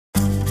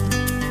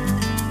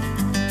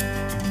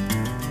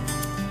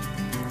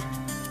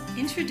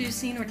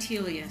Introducing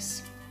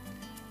Ortelius.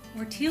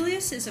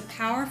 Ortelius is a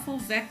powerful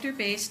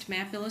vector-based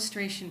map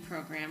illustration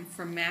program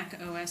for Mac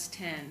OS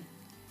X.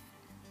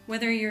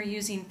 Whether you're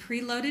using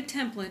preloaded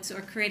templates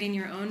or creating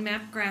your own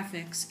map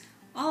graphics,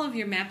 all of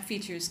your map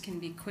features can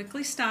be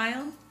quickly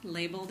styled,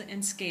 labeled,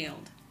 and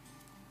scaled.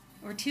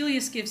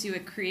 Ortelius gives you a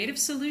creative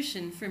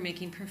solution for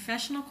making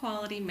professional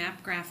quality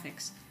map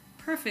graphics,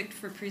 perfect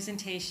for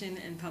presentation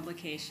and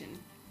publication.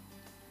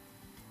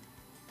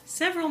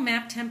 Several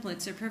map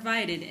templates are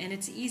provided and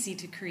it's easy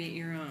to create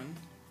your own.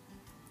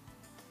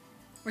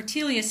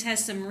 Ortelius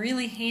has some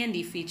really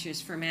handy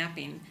features for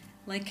mapping,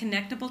 like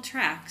connectable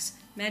tracks,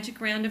 magic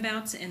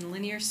roundabouts, and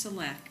linear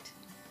select.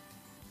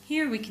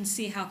 Here we can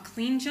see how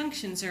clean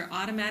junctions are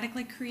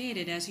automatically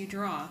created as you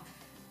draw,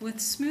 with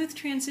smooth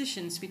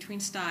transitions between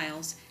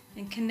styles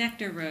and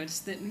connector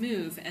roads that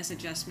move as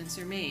adjustments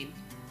are made.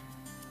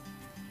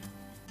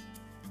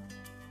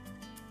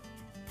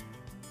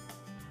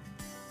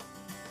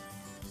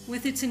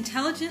 With its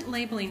intelligent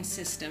labeling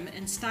system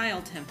and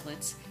style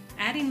templates,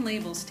 adding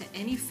labels to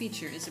any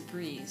feature is a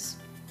breeze.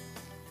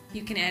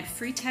 You can add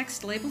free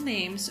text label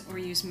names or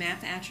use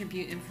map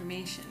attribute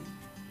information.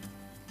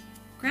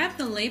 Grab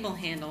the label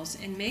handles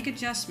and make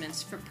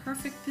adjustments for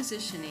perfect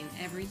positioning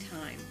every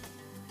time.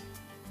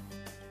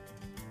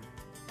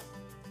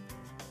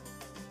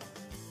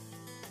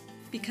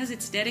 Because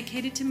it's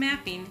dedicated to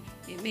mapping,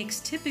 it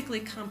makes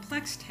typically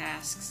complex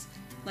tasks,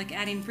 like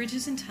adding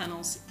bridges and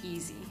tunnels,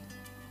 easy.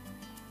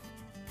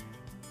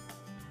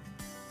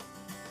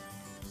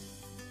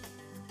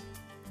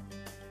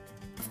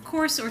 Of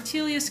course,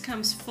 Ortelius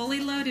comes fully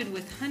loaded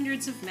with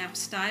hundreds of map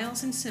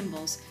styles and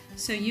symbols,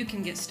 so you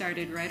can get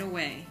started right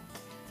away.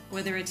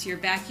 Whether it's your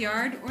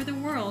backyard or the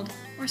world,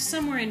 or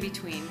somewhere in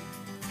between,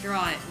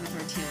 draw it with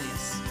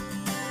Ortelius.